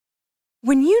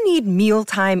When you need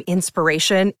mealtime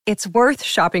inspiration, it's worth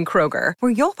shopping Kroger,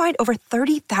 where you'll find over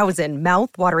 30,000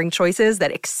 mouth-watering choices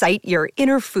that excite your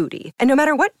inner foodie. And no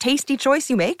matter what tasty choice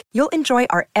you make, you'll enjoy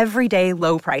our everyday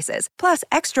low prices, plus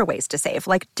extra ways to save,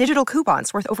 like digital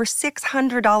coupons worth over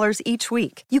 $600 each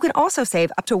week. You can also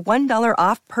save up to $1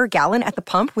 off per gallon at the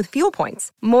pump with fuel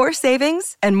points. More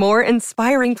savings and more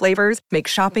inspiring flavors make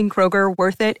shopping Kroger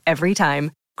worth it every time.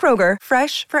 Kroger,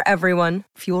 fresh for everyone.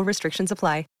 Fuel restrictions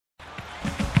apply.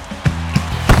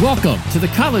 Welcome to the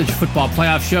College Football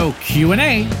Playoff Show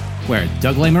Q&A, where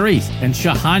Doug Lesmerises and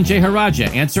Shahan Jeharaja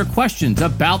answer questions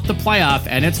about the playoff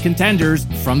and its contenders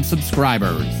from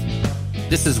subscribers.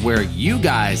 This is where you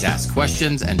guys ask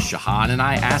questions and Shahan and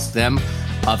I ask them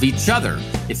of each other.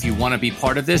 If you want to be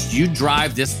part of this, you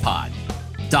drive this pod.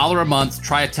 $1 a month,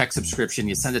 try a text subscription.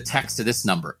 You send a text to this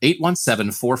number,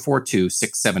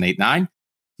 817-442-6789.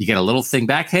 You get a little thing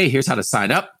back. Hey, here's how to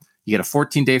sign up. You get a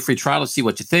 14-day free trial to see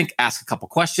what you think, ask a couple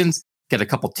questions, get a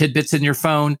couple tidbits in your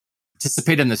phone,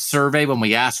 participate in the survey when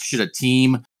we ask, should a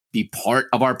team be part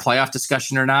of our playoff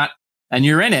discussion or not? And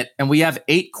you're in it. And we have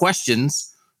 8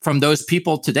 questions from those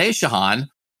people today, Shahan.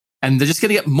 And they're just going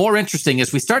to get more interesting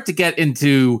as we start to get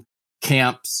into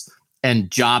camps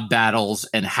and job battles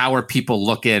and how are people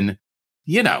looking.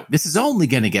 You know, this is only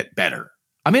going to get better.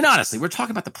 I mean, honestly, we're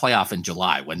talking about the playoff in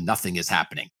July when nothing is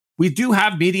happening. We do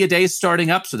have media days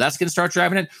starting up, so that's going to start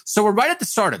driving it. So we're right at the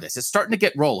start of this. It's starting to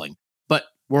get rolling, but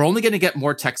we're only going to get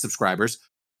more tech subscribers.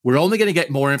 We're only going to get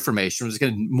more information. There's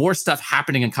going to be more stuff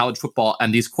happening in college football,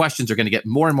 and these questions are going to get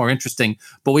more and more interesting.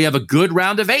 But we have a good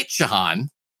round of 8, Shahan.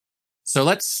 So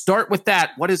let's start with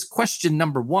that. What is question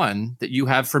number 1 that you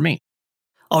have for me?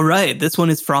 All right, this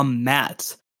one is from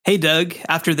Matt. Hey, Doug,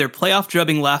 after their playoff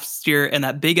drubbing last year and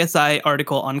that big SI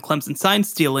article on Clemson sign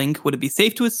stealing, would it be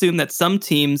safe to assume that some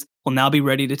teams will now be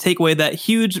ready to take away that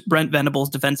huge Brent Venables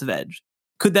defensive edge?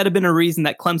 Could that have been a reason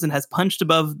that Clemson has punched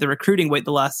above the recruiting weight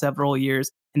the last several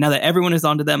years, and now that everyone is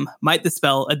onto them, might this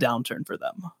spell a downturn for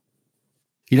them?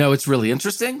 You know, it's really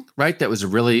interesting, right? That was a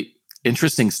really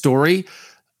interesting story.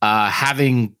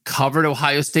 Having covered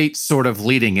Ohio State sort of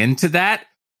leading into that,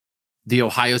 the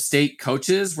Ohio State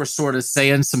coaches were sort of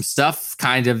saying some stuff,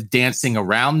 kind of dancing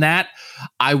around that.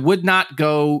 I would not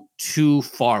go too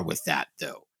far with that,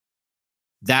 though.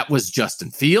 That was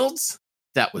Justin Fields.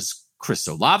 That was Chris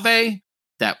Olave.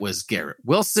 That was Garrett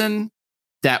Wilson.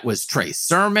 That was Trey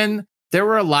Sermon. There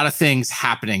were a lot of things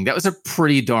happening. That was a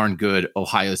pretty darn good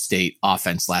Ohio State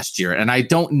offense last year. And I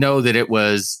don't know that it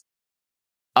was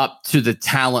up to the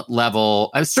talent level.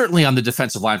 I was certainly on the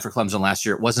defensive line for Clemson last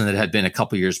year. It wasn't that it had been a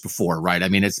couple years before, right? I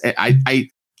mean, I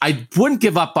wouldn't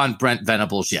give up on Brent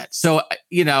Venables yet. So,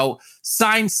 you know,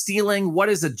 sign stealing, what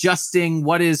is adjusting?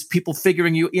 What is people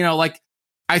figuring like,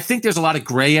 I think there's a lot of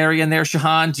gray area in there,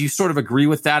 Shahan. Do you sort of agree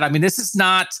with that? I mean, I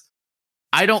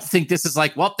don't think this is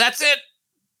like, well, that's it.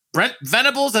 Brent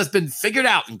Venables has been figured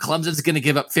out and Clemson's going to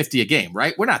give up 50 a game,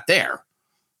 right? We're not there.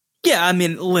 Yeah, I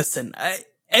mean, listen,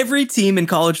 every team in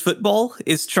college football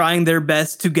is trying their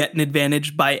best to get an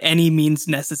advantage by any means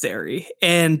necessary.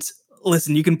 And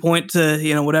listen, you can point to,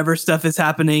 whatever stuff is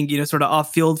happening, sort of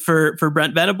off field for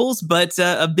Brent Venables. But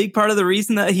a big part of the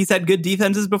reason that he's had good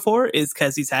defenses before is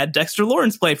because he's had Dexter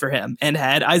Lawrence play for him and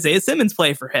had Isaiah Simmons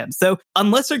play for him. So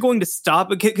unless they're going to stop,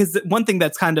 because one thing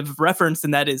that's kind of referenced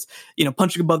in that is,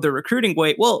 punching above their recruiting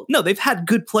weight. Well, no, they've had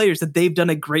good players that they've done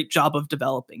a great job of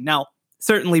developing. Now,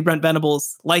 certainly Brent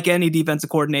Venables, like any defensive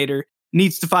coordinator,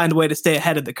 needs to find a way to stay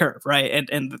ahead of the curve, right?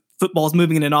 And football's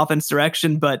moving in an offense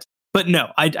direction, but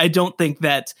no, I don't think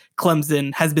that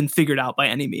Clemson has been figured out by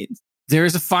any means. There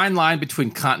is a fine line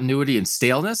between continuity and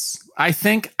staleness, I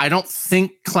think. I don't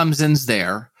think Clemson's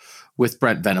there with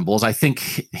Brent Venables. I think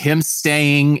him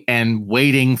staying and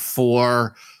waiting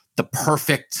for the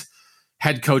perfect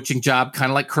head coaching job,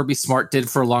 kind of like Kirby Smart did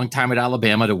for a long time at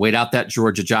Alabama, to wait out that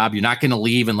Georgia job. You're not going to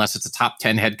leave unless it's a top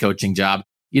 10 head coaching job.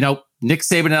 Nick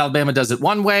Saban at Alabama does it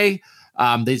one way.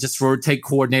 They just rotate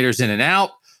coordinators in and out.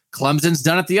 Clemson's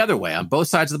done it the other way on both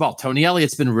sides of the ball. Tony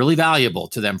Elliott's been really valuable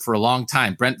to them for a long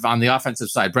time. Brent on the offensive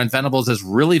side, Brent Venables is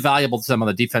really valuable to them on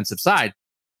the defensive side.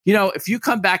 If you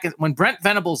come back and when Brent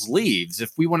Venables leaves,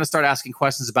 if we want to start asking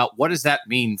questions about what does that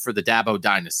mean for the Dabo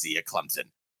dynasty at Clemson,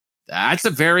 that's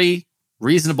a very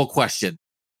reasonable question.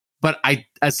 But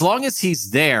as long as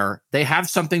he's there, they have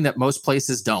something that most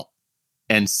places don't.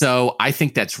 And so I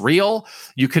think that's real.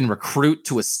 You can recruit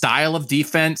to a style of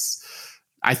defense.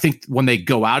 I think when they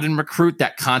go out and recruit,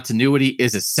 that continuity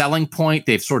is a selling point.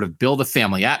 They've sort of built a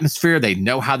family atmosphere. They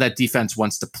know how that defense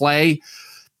wants to play.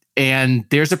 And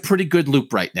there's a pretty good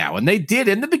loop right now. And they did,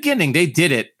 in the beginning, they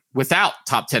did it without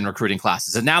top 10 recruiting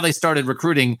classes. And now they started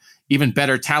recruiting even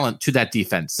better talent to that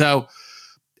defense. So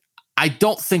I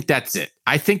don't think that's it.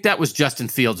 I think that was Justin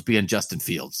Fields being Justin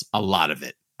Fields, a lot of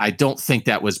it. I don't think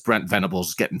that was Brent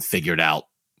Venables getting figured out.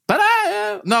 But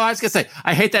I was going to say,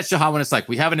 I hate that, Shahan, when it's like,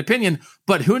 we have an opinion,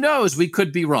 but who knows? We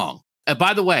could be wrong. And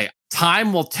by the way,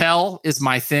 time will tell is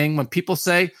my thing. When people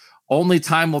say only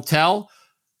time will tell,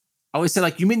 I always say,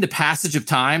 like, you mean the passage of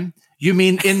time? You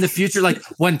mean in the future, like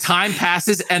when time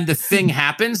passes and the thing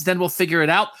happens, then we'll figure it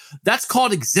out? That's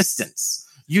called existence.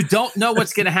 You don't know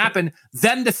what's going to happen,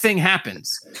 then the thing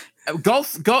happens. Go.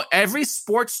 Every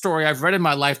sports story I've read in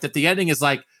my life that the ending is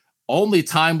like, only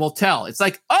time will tell. It's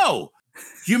like, oh,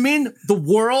 you mean the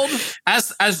world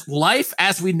as life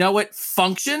as we know it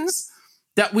functions?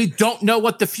 That we don't know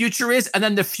what the future is, and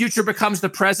then the future becomes the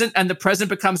present, and the present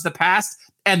becomes the past,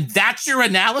 and that's your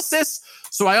analysis?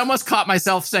 So I almost caught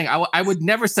myself saying, I would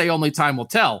never say only time will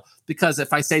tell, because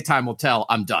if I say time will tell,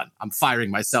 I'm done. I'm firing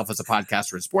myself as a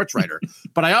podcaster and sports writer.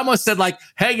 But I almost said, like,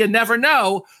 hey, you never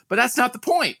know, but that's not the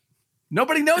point.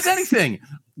 Nobody knows anything.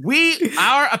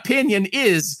 Our opinion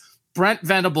is Brent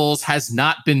Venables has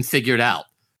not been figured out.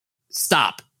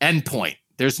 Stop. End point.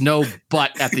 There's no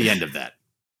but at the end of that.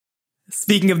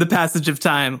 Speaking of the passage of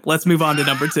time, let's move on to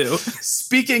number 2.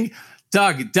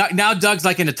 Doug, now Doug's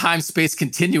like in a time-space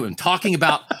continuum, talking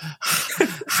about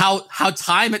how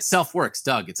time itself works.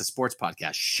 Doug, it's a sports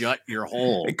podcast. Shut your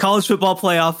hole. College football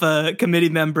playoff committee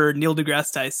member Neil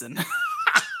deGrasse Tyson.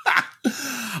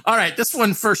 All right, this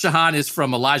one for Shahan is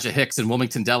from Elijah Hicks in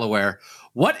Wilmington, Delaware.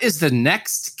 What is the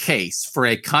next case for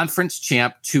a conference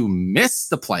champ to miss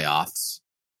the playoffs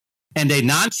and a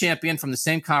non-champion from the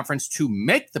same conference to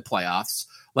make the playoffs,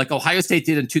 like Ohio State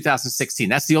did in 2016?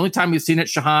 That's the only time we've seen it,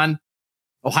 Shahan.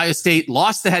 Ohio State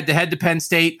lost the head-to-head to Penn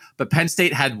State, but Penn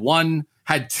State had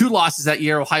 2 losses that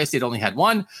year. Ohio State only had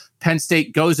 1. Penn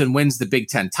State goes and wins the Big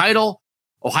Ten title.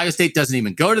 Ohio State doesn't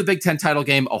even go to the Big Ten title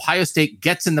game. Ohio State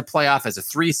gets in the playoff as a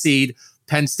 3 seed.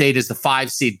 Penn State is the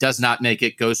 5 seed, does not make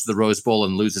it, goes to the Rose Bowl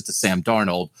and loses to Sam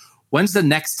Darnold. When's the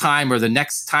next time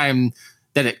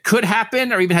that it could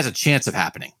happen or even has a chance of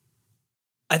happening?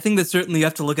 I think that certainly you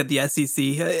have to look at the SEC.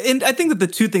 And I think that the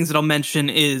 2 things that I'll mention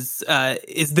is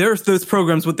there's those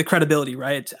programs with the credibility,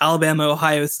 right? Alabama,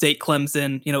 Ohio State,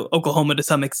 Clemson, Oklahoma to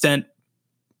some extent.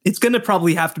 It's going to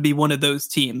probably have to be one of those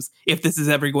teams if this is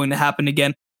ever going to happen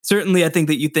again. Certainly, I think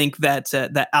that you think that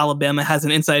that Alabama has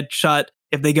an inside shot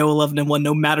if they go 11-1,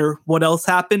 no matter what else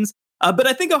happens. But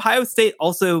I think Ohio State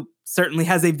also certainly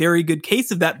has a very good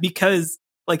case of that because,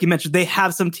 like you mentioned, they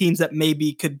have some teams that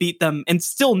maybe could beat them and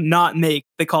still not make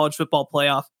the college football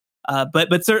playoff.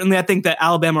 But certainly I think that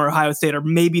Alabama or Ohio State are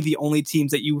maybe the only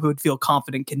teams that you would feel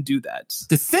confident can do that.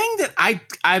 The thing that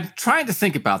I'm trying to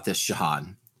think about this,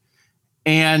 Shahan,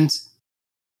 and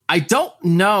I don't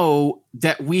know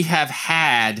that we have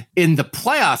had in the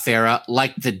playoff era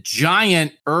like the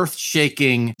giant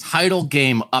earth-shaking title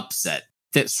game upset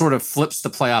that sort of flips the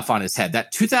playoff on its head.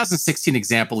 That 2016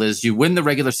 example is you win the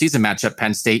regular season matchup,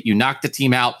 Penn State, you knock the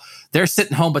team out, they're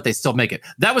sitting home, but they still make it.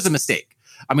 That was a mistake.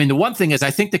 I mean, the one thing is I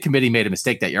think the committee made a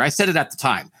mistake that year. I said it at the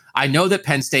time. I know that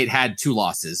Penn State had 2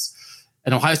 losses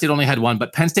and Ohio State only had 1,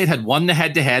 but Penn State had won the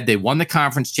head-to-head. They won the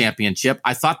conference championship.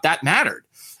 I thought that mattered.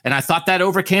 And I thought that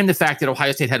overcame the fact that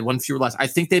Ohio State had 1 fewer loss. I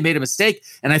think they made a mistake,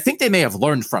 and I think they may have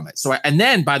learned from it. And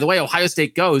then, by the way, Ohio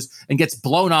State goes and gets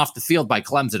blown off the field by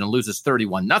Clemson and loses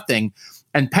 31-0.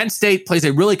 And Penn State plays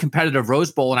a really competitive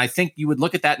Rose Bowl, and I think you would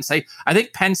look at that and say, I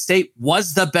think Penn State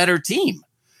was the better team.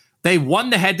 They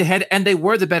won the head-to-head, and they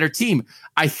were the better team.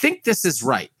 I think this is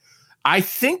right. I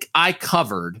think I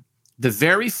covered the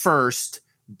very first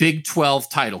Big 12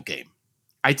 title game.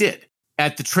 I did.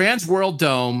 At the Trans World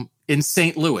Dome in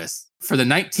St. Louis for the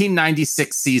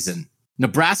 1996 season.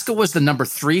 Nebraska was the number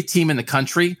 3 team in the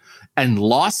country and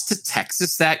lost to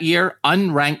Texas that year,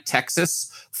 unranked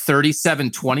Texas,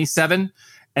 37-27.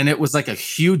 And it was like a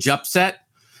huge upset.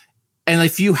 And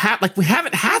if you have, we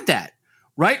haven't had that,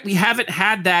 right? We haven't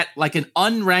had that, like an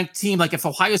unranked team. Like if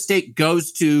Ohio State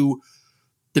goes to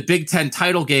the Big Ten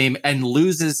title game and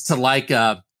loses to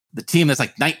the team that's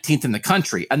like 19th in the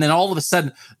country. And then all of a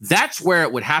sudden, that's where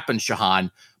it would happen,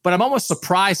 Shahan. But I'm almost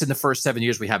surprised in the first 7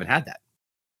 years we haven't had that.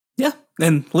 Yeah.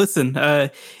 And listen,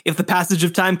 if the passage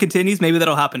of time continues, maybe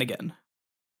that'll happen again.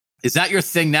 Is that your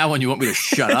thing now when you want me to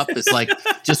shut up? It's like,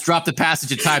 just drop the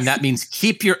passage of time. That means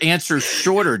keep your answers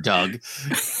shorter, Doug.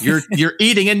 You're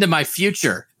eating into my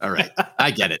future. All right. I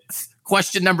get it.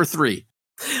 Question number 3.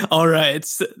 All right.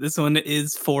 This one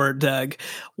is for Doug.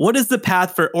 What is the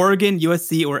path for Oregon,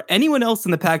 USC, or anyone else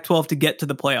in the Pac-12 to get to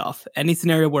the playoff? Any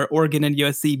scenario where Oregon and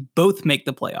USC both make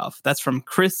the playoff? That's from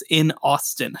Chris in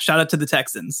Austin. Shout out to the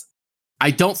Texans. I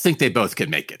don't think they both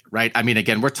can make it, right? I mean,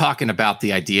 again, we're talking about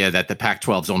the idea that the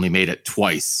Pac-12's only made it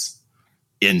twice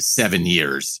in 7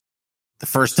 years. The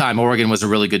first time Oregon was a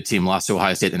really good team, lost to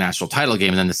Ohio State in the national title game.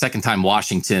 And then the second time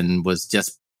Washington was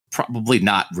just probably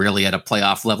not really at a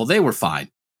playoff level. They were fine.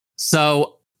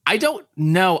 So I don't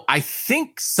know. I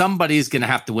think somebody's going to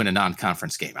have to win a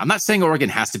non-conference game. I'm not saying Oregon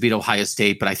has to beat Ohio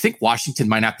State, but I think Washington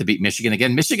might have to beat Michigan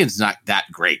again. Michigan's not that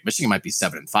great. Michigan might be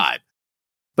 7-5.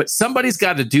 But somebody's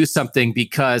got to do something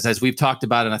because, as we've talked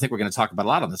about, and I think we're going to talk about a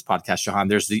lot on this podcast,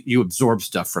 Shahan, you absorb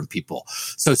stuff from people.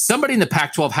 So somebody in the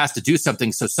Pac-12 has to do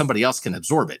something so somebody else can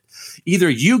absorb it. Either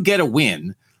you get a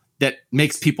win that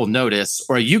makes people notice,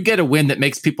 or you get a win that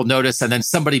makes people notice, and then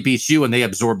somebody beats you and they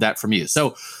absorb that from you.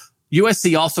 So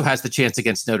USC also has the chance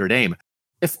against Notre Dame.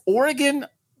 If Oregon,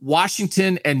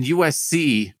 Washington, and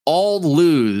USC all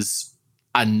lose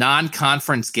a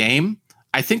non-conference game,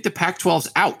 I think the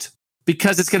Pac-12's out.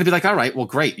 Because it's going to be like, all right, well,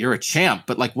 great, you're a champ,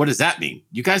 but like, what does that mean?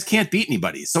 You guys can't beat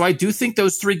anybody. So I do think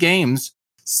those 3 games,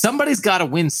 somebody's got to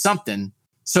win something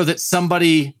so that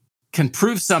somebody can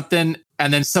prove something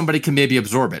and then somebody can maybe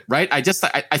absorb it, right? I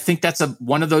think that's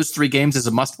one of those 3 games is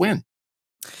a must win.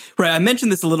 Right. I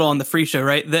mentioned this a little on the free show,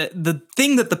 right? The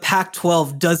thing that the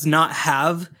Pac-12 does not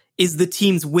have is the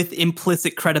teams with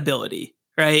implicit credibility,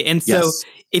 right? And so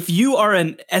if you are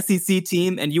an SEC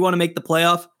team and you want to make the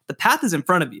playoff, the path is in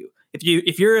front of you.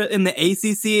 If you're in the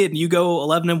ACC and you go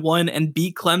 11-1 and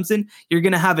beat Clemson, you're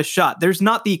going to have a shot. There's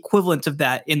not the equivalent of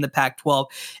that in the Pac-12.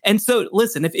 And so,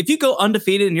 listen, if you go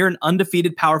undefeated and you're an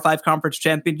undefeated Power 5 conference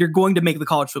champion, you're going to make the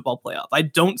college football playoff. I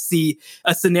don't see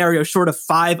a scenario short of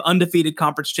 5 undefeated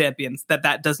conference champions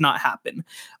that does not happen.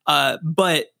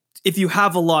 But if you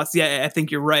have a loss, I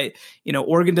think you're right. You know,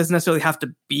 Oregon doesn't necessarily have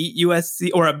to beat USC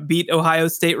or beat Ohio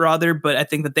State rather, but I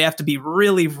think that they have to be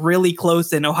really, really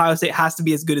close, and Ohio State has to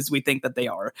be as good as we think that they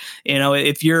are. You know,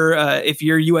 if you're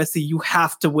USC, you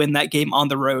have to win that game on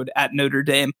the road at Notre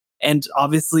Dame, and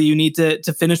obviously you need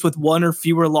to finish with 1 or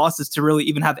fewer losses to really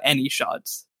even have any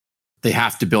shots. They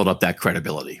have to build up that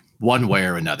credibility one way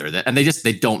or another, and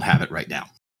they don't have it right now.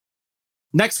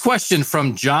 Next question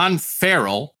from John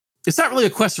Farrell. It's not really a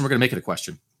question. We're going to make it a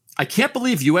question. I can't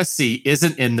believe USC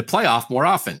isn't in the playoff more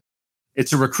often.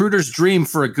 It's a recruiter's dream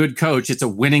for a good coach. It's a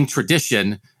winning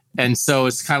tradition. And so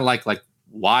it's kind of like,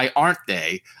 why aren't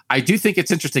they? I do think it's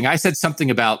interesting. I said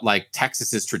something about like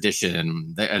Texas's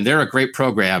tradition and they're a great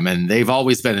program and they've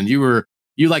always been, and you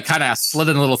like kind of slid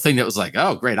in a little thing that was like,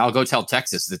 oh, great. I'll go tell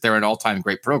Texas that they're an all-time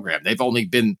great program. They've only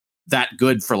been that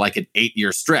good for like an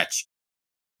 8-year stretch.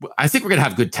 I think we're going to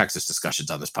have good Texas discussions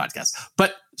on this podcast.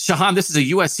 But Shahan, this is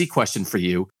a USC question for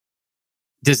you.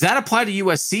 Does that apply to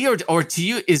USC or to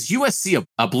you? Is USC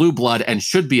a blue blood and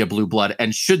should be a blue blood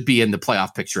and should be in the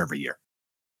playoff picture every year?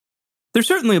 They're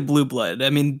certainly a blue blood.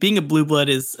 I mean, being a blue blood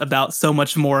is about so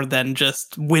much more than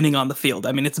just winning on the field.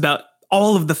 I mean, it's about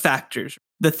all of the factors.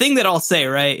 The thing that I'll say,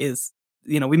 right, is,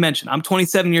 you know, we mentioned I'm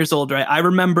 27 years old, right? I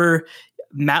remember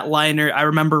Matt Leinart. I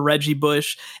remember Reggie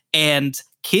Bush, and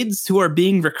kids who are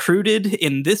being recruited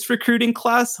in this recruiting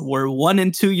class were 1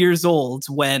 and 2 years old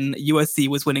when USC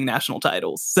was winning national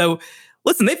titles. So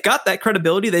listen, they've got that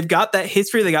credibility. They've got that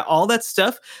history. They got all that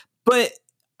stuff. But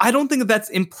I don't think that's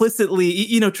implicitly,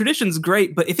 you know, tradition's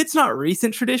great. But if it's not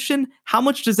recent tradition, how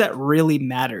much does that really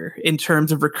matter in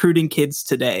terms of recruiting kids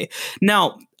today?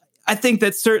 Now, I think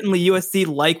that certainly USC,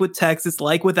 like with Texas,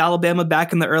 like with Alabama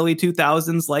back in the early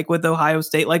 2000s, like with Ohio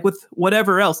State, like with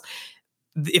whatever else,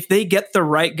 if they get the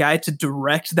right guy to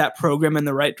direct that program in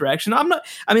the right direction,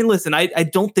 listen, I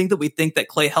don't think that we think that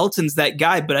Clay Helton's that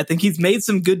guy, but I think he's made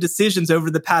some good decisions over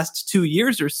the past 2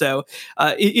 years or so.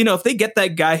 If they get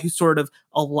that guy who sort of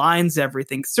aligns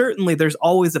everything, certainly there's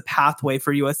always a pathway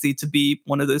for USC to be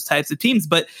one of those types of teams.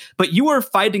 But you are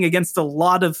fighting against a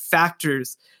lot of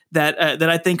factors that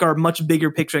I think are much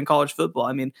bigger picture in college football.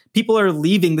 I mean, people are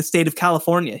leaving the state of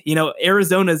California. You know,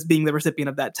 Arizona is being the recipient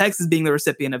of that. Texas being the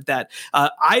recipient of that.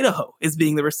 Idaho is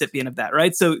being the recipient of that,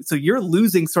 right? So you're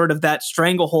losing sort of that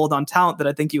stranglehold on talent that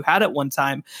I think you had at one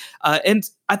time. And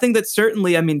I think that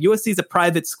certainly, I mean, USC is a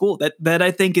private school that I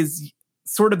think is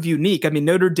sort of unique. I mean,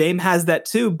 Notre Dame has that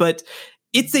too, but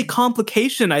it's a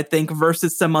complication, I think,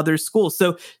 versus some other schools.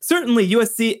 So certainly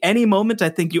USC, any moment, I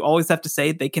think you always have to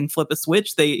say they can flip a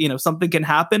switch. Something can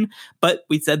happen. But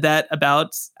we said that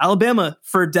about Alabama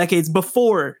for decades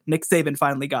before Nick Saban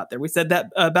finally got there. We said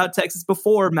that about Texas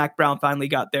before Mac Brown finally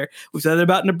got there. We've said that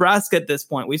about Nebraska at this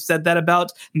point. We've said that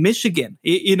about Michigan.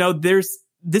 There's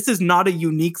this is not a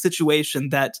unique situation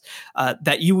that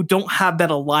you don't have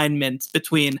that alignment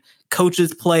between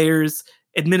coaches, players,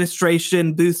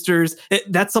 administration, boosters.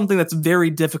 That's something that's very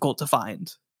difficult to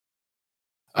find.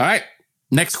 All right.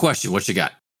 Next question. What you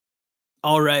got?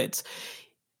 All right.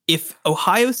 If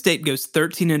Ohio State goes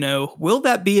 13-0, will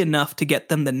that be enough to get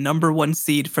them the number 1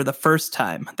 seed for the first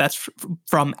time? That's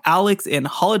from Alex in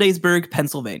Hollidaysburg,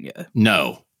 Pennsylvania.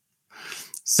 No.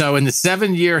 So in the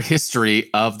 7-year history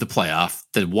of the playoff,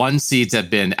 the 1 seeds have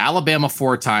been Alabama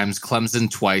 4 times, Clemson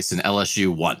twice, and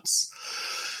LSU once.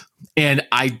 And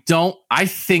I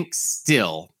think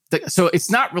still, so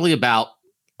it's not really about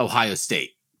Ohio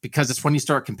State because it's when you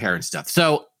start comparing stuff.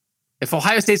 So if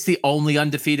Ohio State's the only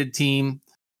undefeated team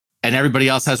and everybody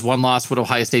else has 1 loss, would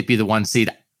Ohio State be the 1 seed?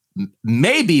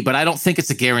 Maybe, but I don't think it's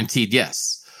a guaranteed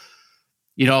yes.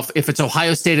 You know, if it's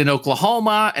Ohio State and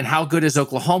Oklahoma, and how good is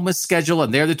Oklahoma's schedule,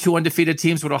 and they're the 2 undefeated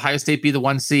teams, would Ohio State be the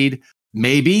 1 seed?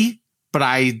 Maybe, but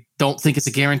I don't think it's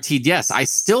a guaranteed yes. I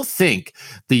still think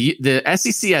the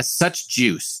SEC has such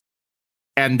juice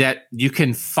and that you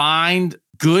can find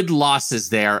good losses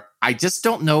there. I just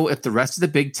don't know if the rest of the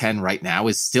Big Ten right now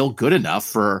is still good enough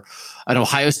for an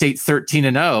Ohio State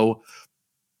 13-0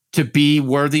 to be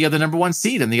worthy of the number 1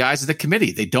 seed in the eyes of the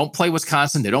committee. They don't play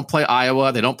Wisconsin. They don't play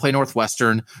Iowa. They don't play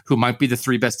Northwestern, who might be the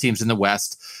 3 best teams in the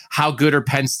West. How good are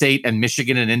Penn State and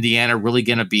Michigan and Indiana really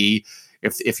going to be?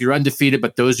 If you're undefeated,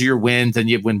 but those are your wins, and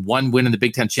you win 1 win in the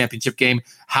Big Ten championship game,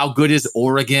 how good is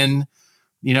Oregon?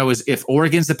 You know, if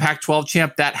Oregon's the Pac-12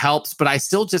 champ, that helps. But I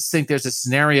still just think there's a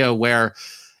scenario where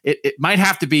it might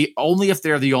have to be only if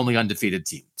they're the only undefeated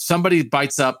team. Somebody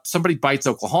bites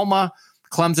Oklahoma,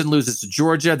 Clemson loses to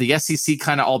Georgia, the SEC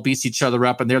kind of all beats each other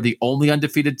up, and they're the only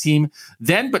undefeated team.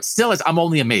 Then, but still, I'm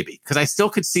only a maybe, because I still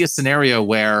could see a scenario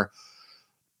where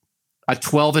a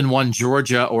 12-1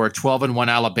 Georgia or a 12-1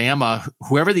 Alabama,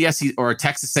 whoever the SEC, or a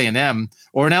Texas A&M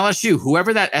or an LSU,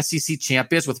 whoever that SEC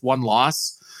champ is with 1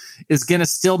 loss, is going to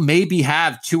still maybe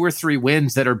have 2 or 3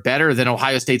 wins that are better than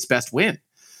Ohio State's best win.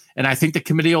 And I think the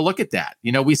committee will look at that.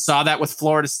 You know, we saw that with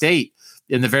Florida State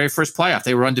in the very first playoff.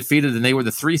 They were undefeated and they were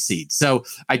the 3 seed. So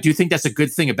I do think that's a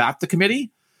good thing about the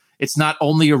committee. It's not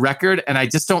only a record. And I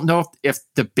just don't know if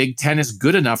the Big Ten is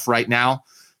good enough right now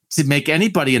to make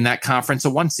anybody in that conference a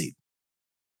 1 seed.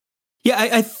 Yeah,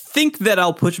 I think that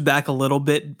I'll push back a little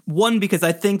bit. One, because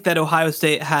I think that Ohio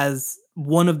State has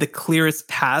one of the clearest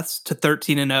paths to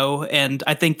 13-0. And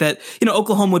I think that, you know,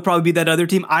 Oklahoma would probably be that other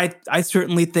team. I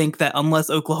certainly think that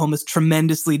unless Oklahoma's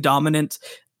tremendously dominant,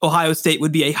 Ohio State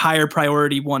would be a higher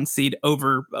priority 1 seed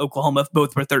over Oklahoma if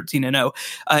both were 13-0.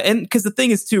 And because the thing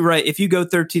is too, right, if you go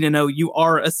 13-0, you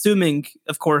are assuming,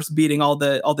 of course, beating all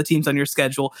the teams on your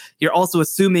schedule. You're also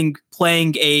assuming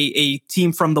playing a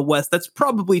team from the West that's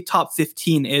probably top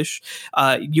 15-ish.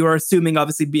 You're assuming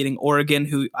obviously beating Oregon,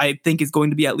 who I think is going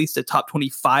to be at least a top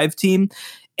 25 team.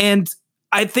 And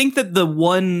I think that the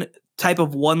one type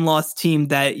of 1-loss team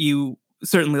that you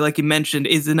certainly, like you mentioned,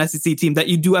 is an SEC team that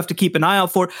you do have to keep an eye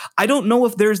out for. I don't know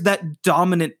if there's that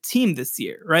dominant team this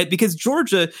year, right? Because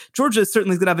Georgia is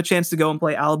certainly going to have a chance to go and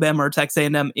play Alabama or Texas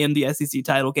A&M in the SEC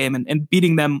title game, and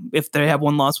beating them if they have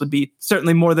 1 loss would be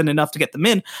certainly more than enough to get them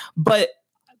in. But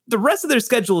the rest of their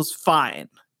schedule is fine.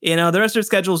 You know, the rest of their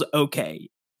schedule is okay.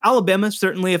 Alabama,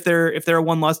 certainly, if they're a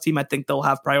 1-loss team, I think they'll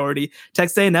have priority.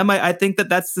 Texas A&M, I think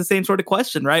that's the same sort of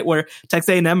question, right? Where Texas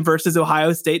A&M versus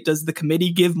Ohio State, does the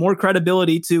committee give more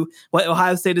credibility to what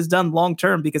Ohio State has done long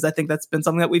term? Because I think that's been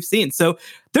something that we've seen. So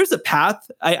there's a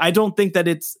path. I don't think that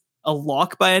it's a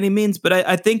lock by any means, but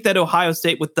I think that Ohio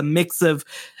State, with the mix of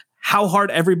how hard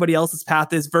everybody else's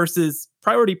path is versus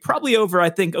priority probably over,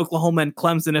 I think, Oklahoma and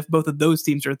Clemson, if both of those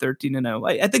teams are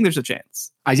 13-0. I think there's a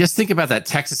chance. I just think about that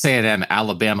Texas A&M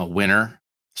Alabama winner.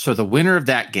 So the winner of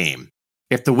that game,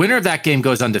 if the winner of that game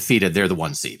goes undefeated, they're the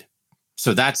 1 seed.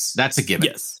 So that's a given.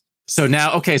 Yes. So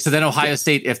now, okay, so then Ohio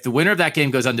State, if the winner of that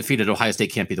game goes undefeated, Ohio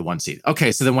State can't be the 1 seed.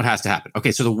 Okay, so then what has to happen?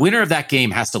 Okay, so the winner of that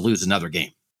game has to lose another game.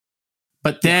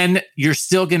 But then you're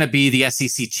still going to be the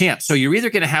SEC champ. So you're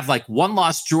either going to have like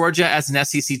 1-loss Georgia as an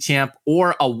SEC champ,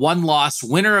 or a 1-loss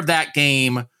winner of that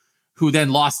game who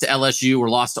then lost to LSU or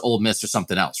lost to Ole Miss or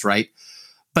something else, right?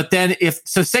 But then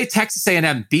say Texas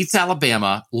A&M beats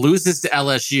Alabama, loses to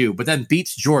LSU, but then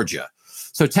beats Georgia.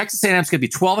 So Texas A&M is going to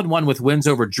be 12-1 with wins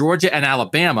over Georgia and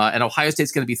Alabama, and Ohio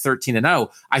State's going to be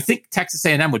 13-0. I think Texas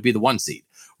A&M would be the 1 seed,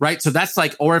 right? So that's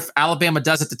like, or if Alabama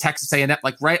does it to Texas A&M,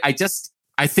 like, right?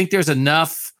 I think there's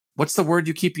enough, what's the word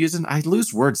you keep using? I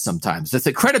lose words sometimes. It's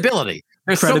the credibility.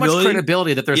 There's so much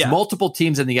credibility that there's multiple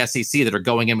teams in the SEC that are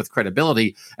going in with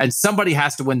credibility, and somebody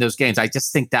has to win those games. I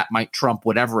just think that might trump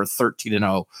whatever a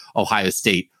 13-0 Ohio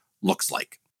State looks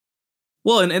like.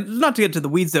 Well, and not to get to the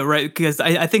weeds though, right? Because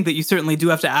I think that you certainly do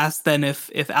have to ask then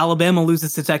if Alabama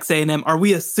loses to Texas A&M, are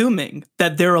we assuming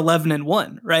that they're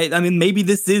 11-1, right? I mean, maybe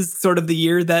this is sort of the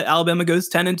year that Alabama goes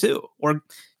 10-2, or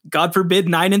God forbid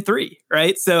 9-3,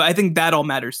 right? So I think that all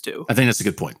matters too. I think that's a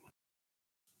good point.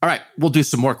 All right, we'll do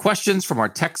some more questions from our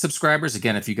tech subscribers.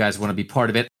 Again, if you guys want to be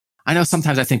part of it. I know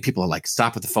sometimes I think people are like,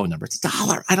 stop with the phone number. It's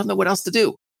 $1. I don't know what else to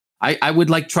do. I would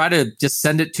like try to just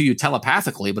send it to you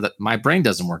telepathically, but my brain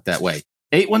doesn't work that way.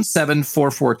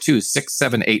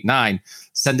 817-442-6789.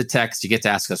 Send a text. You get to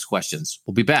ask us questions.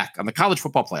 We'll be back on the College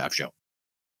Football Playoff Show.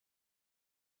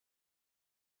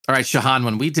 All right, Shahan,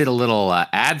 when we did a little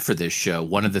ad for this show,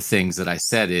 one of the things that I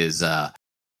said is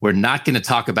we're not going to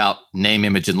talk about name,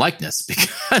 image, and likeness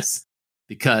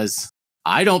because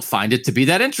I don't find it to be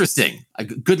that interesting.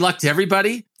 Good luck to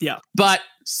everybody. Yeah. But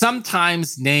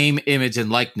sometimes name, image,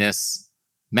 and likeness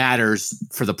matters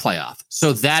for the playoff.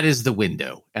 So that is the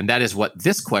window. And that is what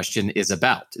this question is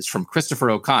about. It's from Christopher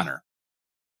O'Connor.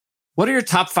 What are your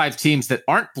top 5 teams that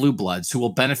aren't blue bloods who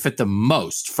will benefit the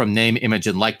most from name, image,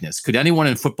 and likeness? Could anyone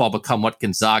in football become what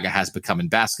Gonzaga has become in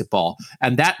basketball?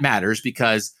 And that matters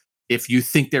because if you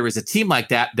think there is a team like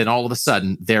that, then all of a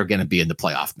sudden they're going to be in the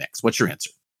playoff mix. What's your answer?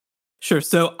 Sure.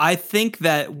 So I think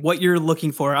that what you're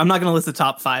looking for, I'm not going to list the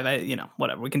top 5.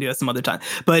 Whatever, we can do that some other time.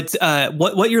 But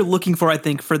what you're looking for, I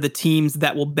think, for the teams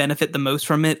that will benefit the most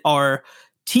from it are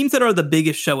teams that are the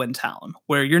biggest show in town,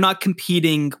 where you're not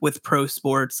competing with pro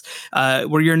sports,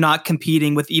 where you're not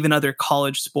competing with even other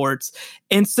college sports.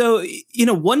 And so,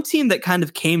 one team that kind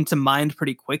of came to mind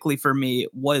pretty quickly for me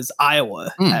was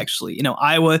Iowa, actually.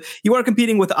 Iowa, you are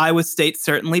competing with Iowa State,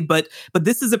 certainly, but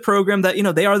this is a program that,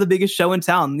 they are the biggest show in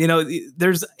town.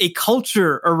 There's a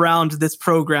culture around this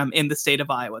program in the state of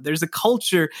Iowa. There's a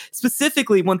culture,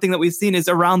 specifically, one thing that we've seen is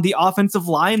around the offensive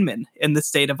linemen in the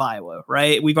state of Iowa,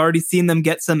 right? We've already seen them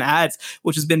get some ads,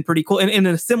 which has been pretty cool. And in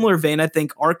a similar vein, I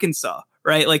think Arkansas,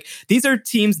 right? Like, these are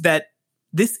teams that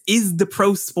this is the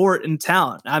pro sport in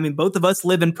town. I mean, both of us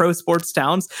live in pro sports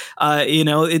towns.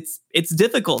 It's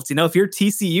difficult. If you're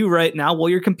TCU right now, well,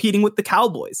 you're competing with the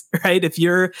Cowboys, right? If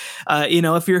you're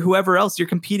whoever else, you're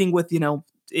competing with,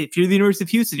 if you're the University of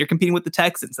Houston, you're competing with the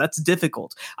Texans. That's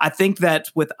difficult. I think that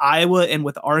with Iowa and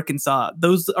with Arkansas,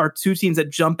 those are 2 teams that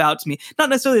jump out to me. Not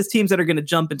necessarily as teams that are going to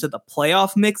jump into the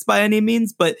playoff mix by any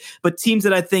means, but teams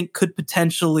that I think could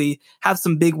potentially have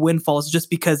some big windfalls just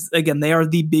because, again, they are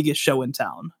the biggest show in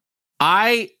town.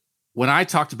 When I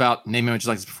talked about name, image,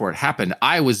 likeness before it happened,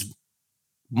 I was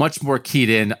much more keyed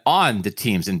in on the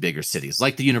teams in bigger cities,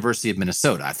 like the University of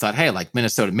Minnesota. I thought, hey, like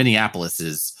Minneapolis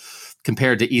is,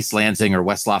 compared to East Lansing or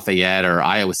West Lafayette or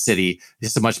Iowa City,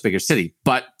 just a much bigger city.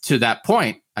 But to that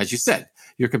point, as you said,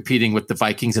 you're competing with the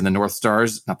Vikings and the North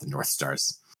Stars, not the North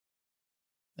Stars.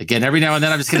 Again, every now and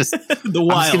then I'm just going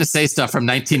to say stuff from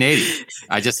 1980.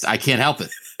 I can't help it.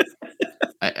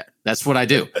 That's what I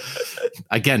do.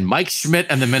 Again, Mike Schmidt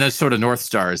and the Minnesota North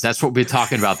Stars. That's what we're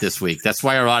talking about this week. That's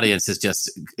why our audience is just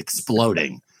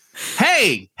exploding.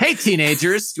 Hey,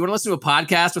 teenagers, do you want to listen to a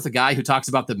podcast with a guy who talks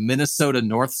about the Minnesota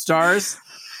North Stars?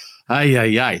 So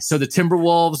the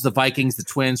Timberwolves, the Vikings, the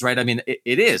Twins, right? I mean,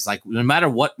 it is like, no matter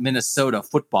what Minnesota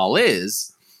football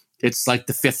is, it's like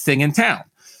the 5th thing in town.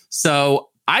 So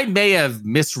I may have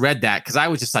misread that because I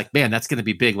was just like, man, that's going to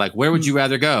be big. Like, where would you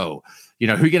rather go? Who's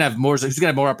going to have more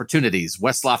opportunities,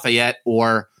 West Lafayette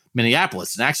or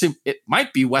Minneapolis? And actually, it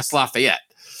might be West Lafayette.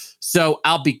 So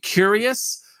I'll be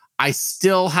curious. I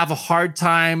still have a hard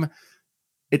time.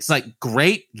 It's like,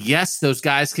 great. Yes, those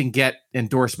guys can get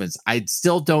endorsements. I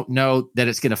still don't know that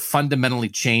it's going to fundamentally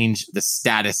change the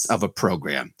status of a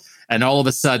program. And all of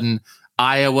a sudden,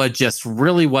 Iowa just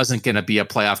really wasn't going to be a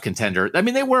playoff contender. I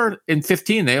mean, they were in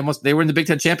 15. They were in the Big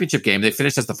Ten championship game. They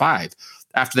finished as the 5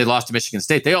 after they lost to Michigan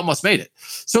State. They almost made it.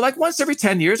 So like once every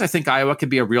 10 years, I think Iowa can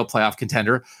be a real playoff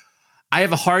contender. I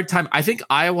have a hard time. I think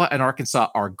Iowa and Arkansas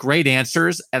are great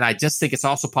answers, and I just think it's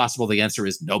also possible the answer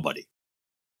is nobody.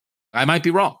 I might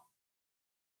be wrong.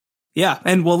 Yeah.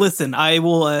 And well, listen, I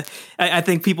will, I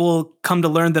think people will come to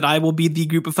learn that I will be the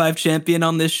Group of 5 champion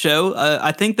on this show.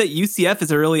 I think that UCF is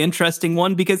a really interesting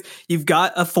one because you've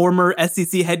got a former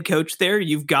SEC head coach there.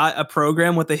 You've got a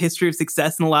program with a history of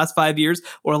success in the last 5 years.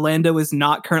 Orlando is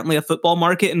not currently a football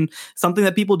market. And something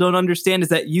that people don't understand is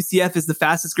that UCF is the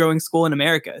fastest growing school in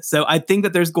America. So I think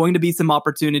that there's going to be some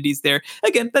opportunities there.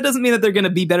 Again, that doesn't mean that they're going to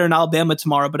be better in Alabama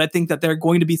tomorrow, but I think that there are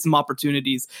going to be some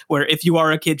opportunities where if you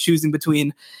are a kid choosing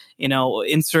between,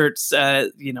 inserts,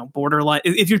 borderline.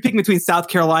 If you're picking between South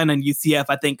Carolina and UCF,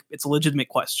 I think it's a legitimate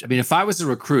question. I mean, if I was a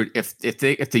recruit, if the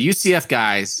UCF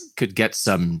guys could get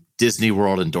some Disney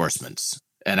World endorsements,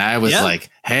 and I was like,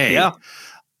 hey,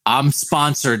 I'm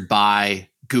sponsored by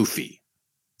Goofy.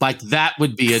 Like that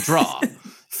would be a draw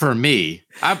for me.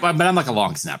 But I'm like a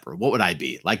long snapper. What would I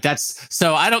be? Like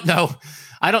so I don't know.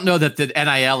 I don't know that the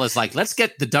NIL is like, let's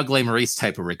get the Doug Maurice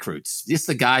type of recruits. Just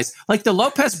the guys like the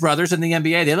Lopez brothers in the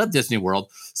NBA. They love Disney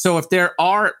World. So if there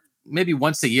are maybe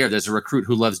once a year, there's a recruit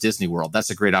who loves Disney World, that's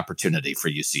a great opportunity for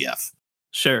UCF.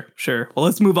 Sure. Well,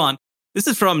 let's move on. This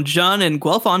is from John in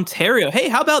Guelph, Ontario. Hey,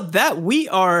 how about that? We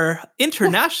are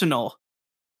international.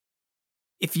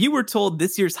 If you were told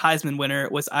this year's Heisman winner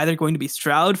was either going to be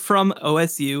Stroud from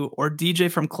OSU or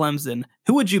DJ from Clemson,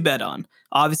 who would you bet on?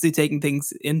 Obviously taking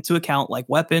things into account like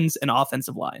weapons and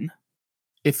offensive line.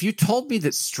 If you told me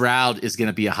that Stroud is going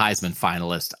to be a Heisman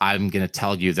finalist, I'm going to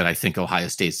tell you that I think Ohio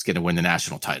State's going to win the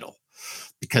national title,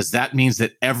 because that means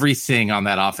that everything on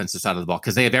that offensive side of the ball,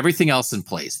 because they have everything else in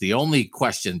place. The only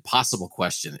possible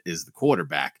question is the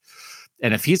quarterback.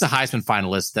 And if he's a Heisman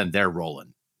finalist, then they're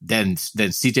rolling. Then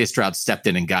CJ Stroud stepped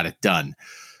in and got it done.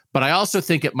 But I also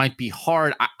think it might be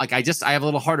hard. I have a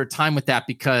little harder time with that,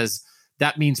 because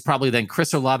that means probably then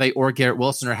Chris Olave or Garrett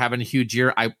Wilson are having a huge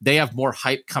year. They have more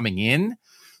hype coming in.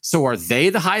 So are they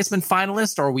the Heisman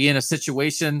finalist? Or are we in a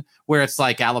situation where it's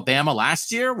like Alabama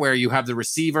last year, where you have the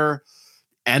receiver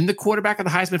and the quarterback of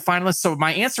the Heisman finalists? So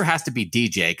my answer has to be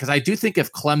DJ, because I do think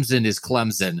if Clemson is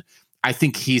Clemson, I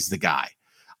think he's the guy.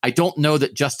 I don't know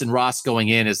that Justin Ross going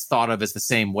in is thought of as the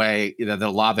same way that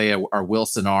Olave or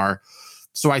Wilson are.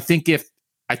 So I think if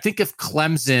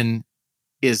Clemson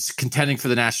is contending for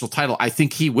the national title, I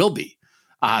think he will be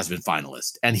a Heisman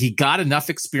finalist. And he got enough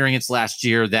experience last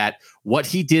year that what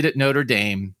he did at Notre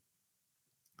Dame,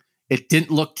 it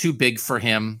didn't look too big for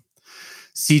him.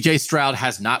 CJ Stroud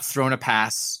has not thrown a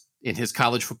pass in his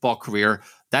college football career.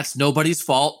 That's nobody's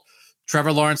fault.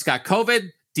 Trevor Lawrence got COVID.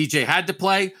 DJ had to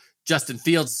play. Justin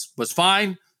Fields was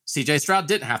fine. CJ Stroud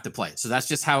didn't have to play. So that's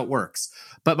just how it works.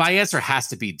 But my answer has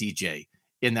to be DJ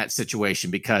in that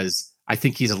situation, because I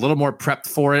think he's a little more prepped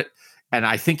for it. And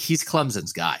I think he's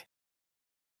Clemson's guy.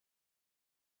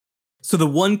 So the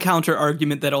one counter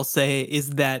argument that I'll say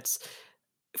is that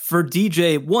for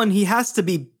DJ, one, he has to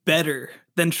be better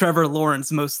than Trevor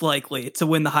Lawrence, most likely, to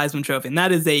win the Heisman Trophy. And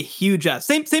that is a huge ask.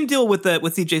 Same deal with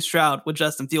CJ Stroud, with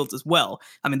Justin Fields as well.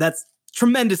 I mean, that's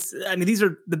tremendous. I mean, these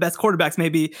are the best quarterbacks,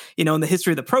 maybe, in the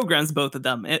history of the programs, both of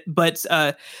them. But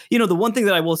the one thing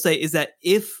that I will say is that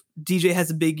if DJ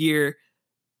has a big year,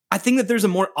 I think that there's a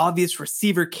more obvious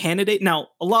receiver candidate. Now,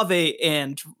 Olave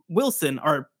and Wilson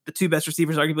are the two best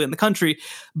receivers, arguably, in the country,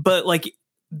 but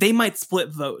they might split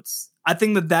votes. I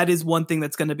think that is one thing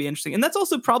that's going to be interesting. And that's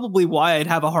also probably why I'd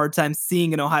have a hard time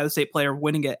seeing an Ohio State player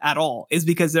winning it at all, is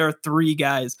because there are three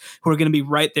guys who are going to be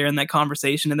right there in that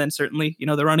conversation. And then certainly,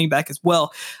 the running back as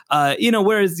well.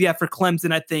 Whereas, for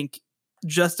Clemson, I think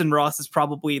Justin Ross is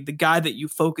probably the guy that you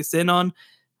focus in on.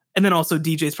 And then also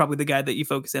DJ is probably the guy that you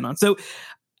focus in on. So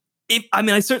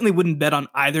I certainly wouldn't bet on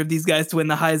either of these guys to win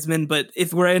the Heisman, but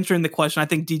if we're answering the question, I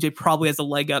think DJ probably has a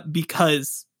leg up,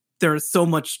 because there is so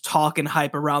much talk and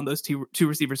hype around those two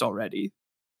receivers already.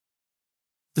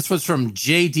 This was from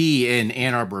JD in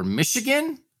Ann Arbor,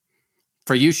 Michigan.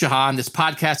 For you, Shahan, this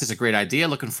podcast is a great idea.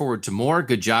 Looking forward to more.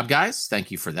 Good job, guys. Thank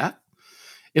you for that.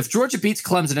 If Georgia beats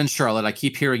Clemson and Charlotte, I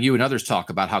keep hearing you and others talk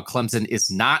about how Clemson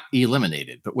is not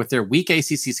eliminated, but with their weak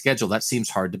ACC schedule, that seems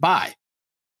hard to buy.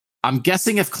 I'm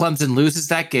guessing if Clemson loses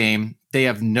that game, they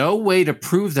have no way to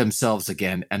prove themselves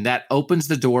again, and that opens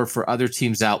the door for other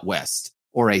teams out west,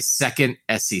 or a second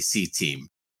SEC team.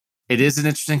 It is an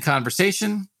interesting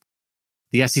conversation.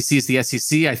 The SEC is the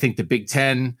SEC. I think the Big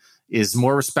Ten is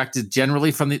more respected generally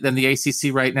than the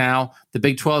ACC right now. The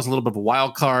Big 12 is a little bit of a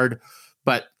wild card,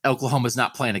 but Oklahoma's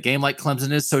not playing a game like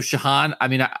Clemson is. So, Shahan,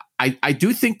 I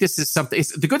do think this is something.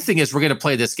 The good thing is we're going to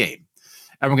play this game,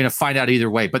 and we're going to find out either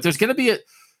way. But there's going to be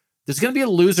a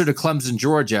loser to Clemson,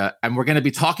 Georgia, and we're going to be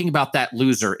talking about that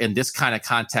loser in this kind of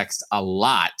context a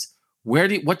lot.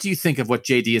 What do you think of what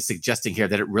JD is suggesting here,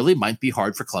 that it really might be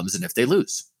hard for Clemson if they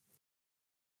lose?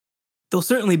 They'll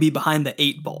certainly be behind the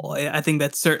 8 ball. I think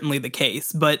that's certainly the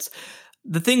case. But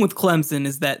the thing with Clemson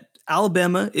is that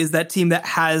Alabama is that team that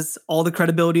has all the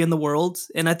credibility in the world.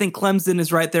 And I think Clemson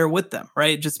is right there with them,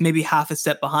 right? Just maybe half a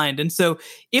step behind. And so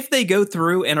if they go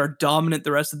through and are dominant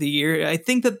the rest of the year, I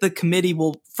think that the committee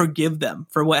will forgive them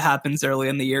for what happens early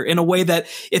in the year, in a way that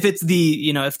if it's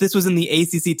if this was in the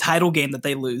ACC title game that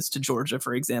they lose to Georgia,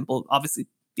 for example, obviously,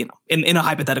 in a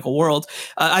hypothetical world,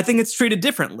 I think it's treated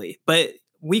differently. But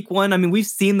week one, I mean, we've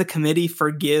seen the committee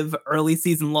forgive early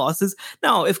season losses.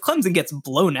 Now, if Clemson gets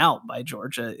blown out by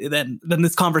Georgia, then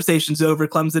this conversation's over.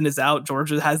 Clemson is out.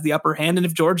 Georgia has the upper hand. And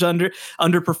if Georgia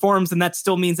underperforms, then that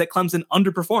still means that Clemson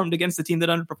underperformed against the team that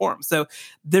underperformed. So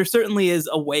there certainly is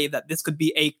a way that this could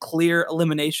be a clear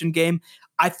elimination game.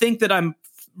 I think that I'm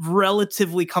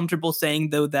relatively comfortable saying,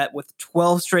 though, that with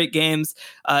 12 straight games,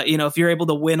 if you're able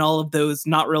to win all of those,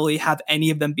 not really have any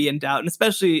of them be in doubt. And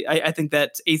especially, I think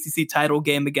that ACC title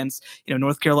game against,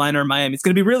 North Carolina or Miami, it's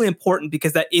going to be really important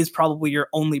because that is probably your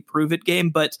only prove it game.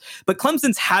 But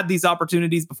Clemson's had these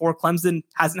opportunities before. Clemson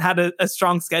hasn't had a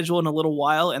strong schedule in a little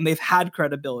while, and they've had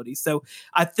credibility. So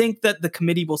I think that the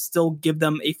committee will still give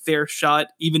them a fair shot,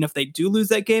 even if they do lose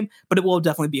that game, but it will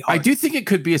definitely be hard. I do think it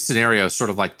could be a scenario sort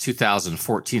of like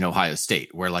 2014 Ohio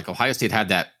State, where like Ohio State had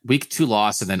that week 2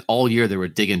 loss, and then all year they were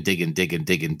digging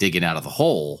out of the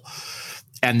hole.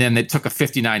 And then they took a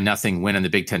 59-0 win in the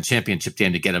Big Ten championship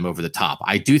game to get them over the top.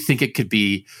 I do think it could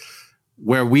be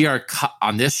where we are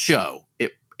on this show,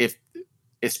 if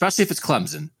especially if it's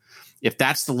Clemson, if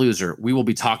that's the loser, we will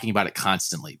be talking about it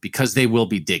constantly because they will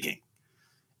be digging.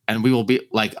 And we will be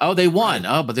like, oh, they won.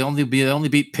 Oh, but they only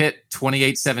beat Pitt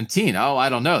 28-17. Oh, I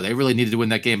don't know. They really needed to win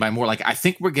that game by more. Like, I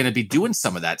think we're going to be doing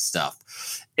some of that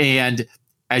stuff. And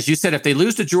as you said, if they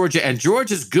lose to Georgia and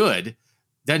Georgia's good,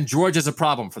 then Georgia's a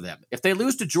problem for them. If they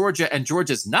lose to Georgia and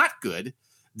Georgia's not good,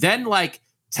 then like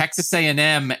Texas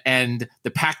A&M and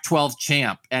the Pac-12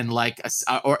 champ and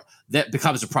or that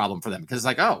becomes a problem for them because it's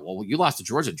like, oh, well, you lost to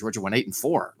Georgia. Georgia went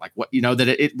 8-4. Like what, that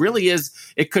it really is.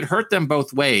 It could hurt them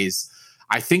both ways.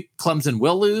 I think Clemson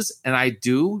will lose, and I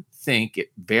do think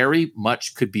it very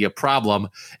much could be a problem,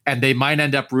 and they might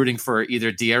end up rooting for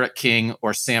either De'Aaron King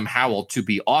or Sam Howell to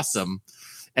be awesome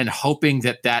and hoping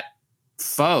that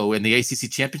foe in the ACC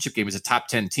championship game is a top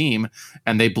 10 team,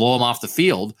 and they blow them off the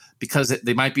field because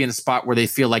they might be in a spot where they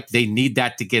feel like they need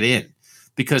that to get in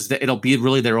because it'll be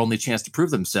really their only chance to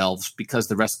prove themselves because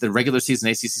the rest of the regular season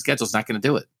ACC schedule is not going to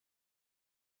do it.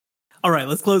 All right,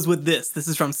 let's close with this. This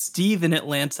is from Steve in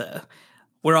Atlanta.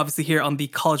 We're obviously here on the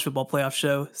College Football Playoff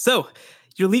Show. So,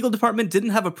 your legal department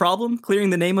didn't have a problem clearing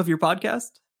the name of your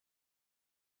podcast?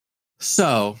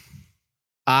 So,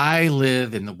 I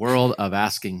live in the world of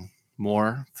asking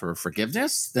more for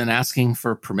forgiveness than asking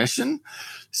for permission.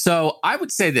 So, I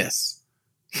would say this.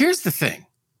 Here's the thing.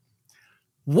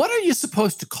 What are you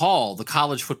supposed to call the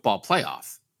College Football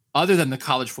Playoff other than the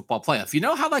College Football Playoff? You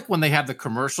know how like when they have the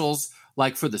commercials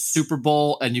like for the Super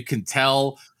Bowl and you can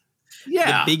tell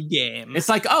the big game. It's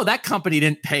like, oh, that company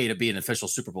didn't pay to be an official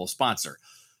Super Bowl sponsor.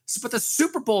 But the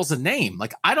Super Bowl's a name.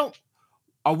 Like, I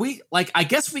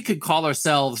guess we could call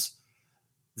ourselves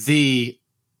the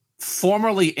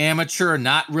formerly amateur,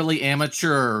 not really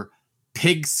amateur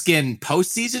pigskin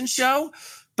postseason show.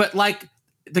 But like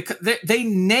they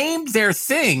named their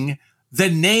thing the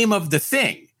name of the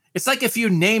thing. It's like if you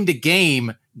named a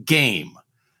game.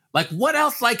 Like what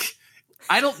else? Like,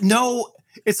 I don't know.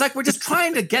 It's like we're just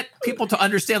trying to get people to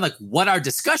understand like what our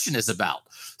discussion is about.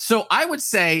 So I would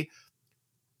say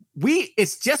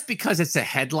it's just because it's a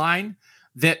headline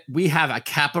that we have a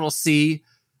capital C,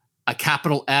 a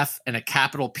capital F, and a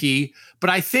capital P. But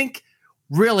I think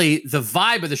really the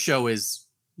vibe of the show is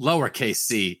lowercase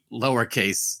c,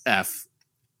 lowercase f,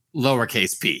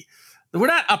 lowercase p. We're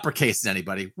not uppercasing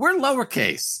anybody. We're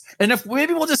lowercase. And if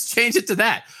maybe we'll just change it to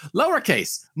that.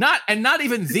 Lowercase. Not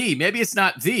even the. Maybe it's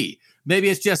not the. Maybe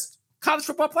it's just College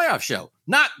Football Playoff Show,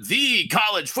 not the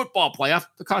College Football Playoff,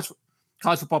 the College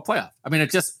Football Playoff. I mean,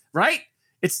 it just, right?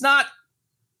 It's not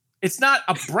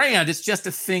a brand. It's just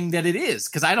a thing that it is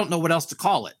because I don't know what else to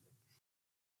call it.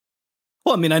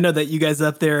 Well, I mean, I know that you guys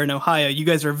up there in Ohio, you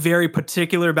guys are very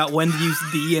particular about when to use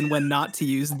the and when not to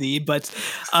use the. But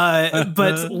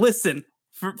listen,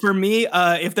 for me,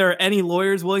 if there are any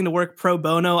lawyers willing to work pro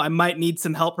bono, I might need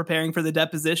some help preparing for the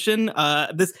deposition. I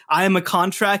am a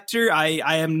contractor.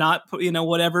 I am not,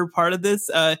 whatever part of this.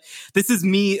 This is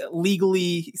me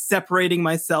legally separating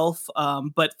myself,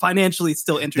 but financially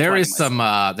still intertwining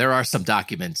myself. There are some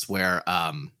documents where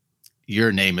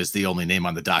your name is the only name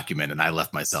on the document, and I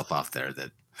left myself off there.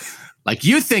 That, like,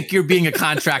 you think you're being a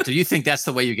contractor, you think that's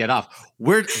the way you get off.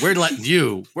 We're letting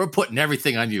you. We're putting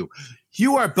everything on you.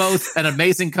 You are both an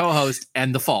amazing co-host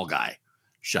and the fall guy,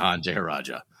 Shahan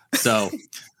Jeharaja. So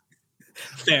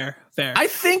fair. I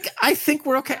think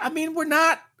we're okay. I mean, we're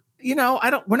not,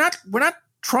 we're not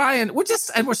trying.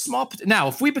 We're small. Now,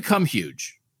 if we become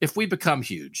huge,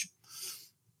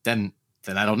 then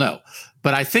I don't know.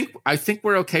 But I think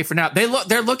we're okay for now. They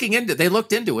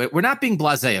looked into it. We're not being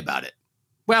blasé about it.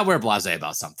 Well, we're blasé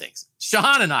about some things.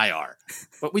 Shahan and I are,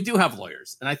 but we do have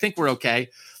lawyers, and I think we're okay.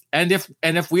 And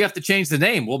if we have to change the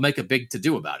name, we'll make a big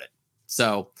to-do about it.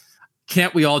 So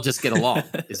can't we all just get along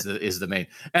is the main.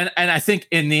 And I think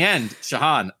in the end,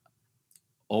 Shahan,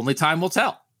 only time will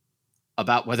tell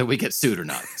about whether we get sued or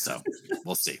not. So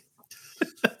we'll see.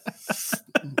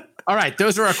 All right.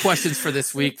 Those are our questions for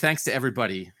this week. Thanks to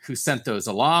everybody who sent those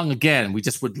along. Again, we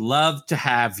just would love to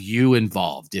have you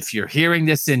involved. If you're hearing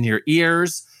this in your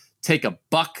ears, take $1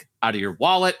 out of your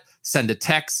wallet, send a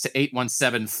text to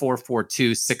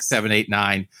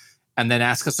 817-442-6789, and then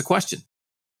ask us a question.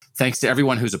 Thanks to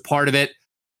everyone who's a part of it.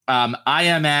 I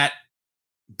am at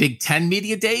Big Ten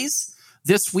Media Days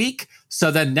this week.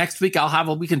 So then next week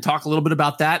we can talk a little bit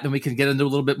about that. Then we can get into a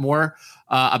little bit more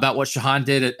about what Shahan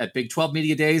did at Big 12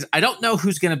 Media Days. I don't know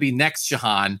who's going to be next,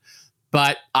 Shahan,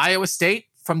 but Iowa State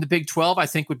from the Big 12, I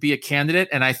think, would be a candidate.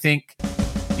 And I think,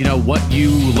 what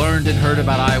you learned and heard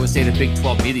about Iowa State at Big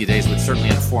 12 Media Days would certainly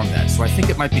inform that. So I think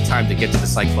it might be time to get to the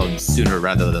Cyclones sooner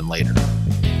rather than later.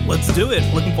 Let's do it.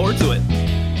 Looking forward to it.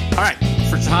 All right.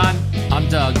 For Shahan, I'm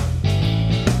Doug.